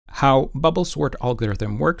how bubble sort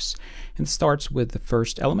algorithm works, and starts with the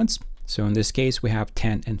first elements. So in this case, we have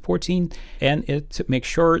 10 and 14, and it makes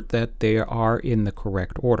sure that they are in the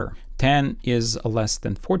correct order. 10 is less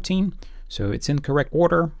than 14, so it's in correct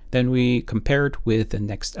order. Then we compare it with the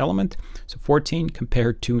next element. So 14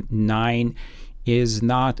 compared to 9 is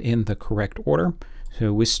not in the correct order.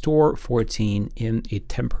 So we store 14 in a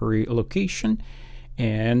temporary location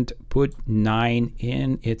and put 9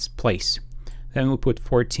 in its place. Then we put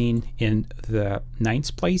 14 in the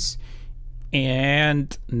 9th place.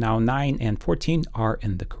 And now 9 and 14 are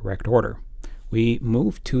in the correct order. We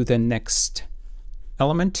move to the next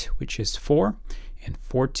element, which is 4. And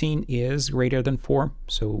 14 is greater than 4.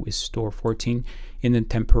 So we store 14 in the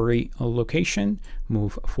temporary location,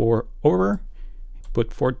 move 4 over,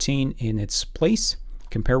 put 14 in its place,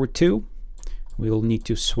 compare with 2. We'll need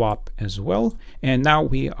to swap as well. And now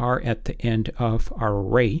we are at the end of our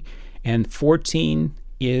array, and 14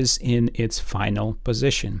 is in its final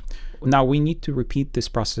position. Now we need to repeat this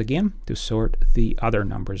process again to sort the other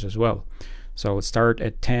numbers as well. So let's start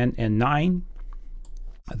at 10 and 9.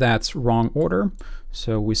 That's wrong order,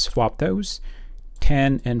 so we swap those.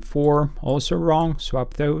 10 and 4 also wrong,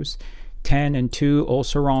 swap those. 10 and 2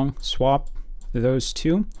 also wrong, swap those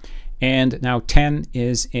two. And now 10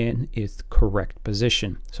 is in its correct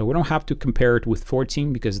position. So we don't have to compare it with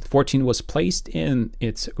 14 because 14 was placed in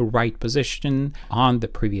its right position on the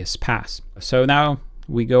previous pass. So now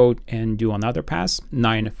we go and do another pass,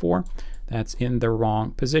 9 and 4. That's in the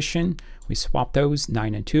wrong position. We swap those,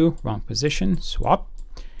 9 and 2, wrong position, swap.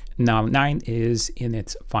 Now 9 is in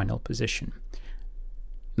its final position.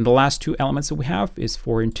 And the last two elements that we have is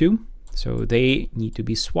 4 and 2. So they need to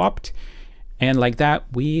be swapped. And like that,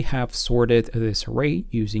 we have sorted this array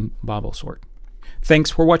using bubble sort.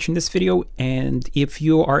 Thanks for watching this video. And if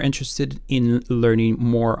you are interested in learning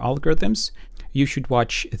more algorithms, you should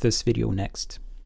watch this video next.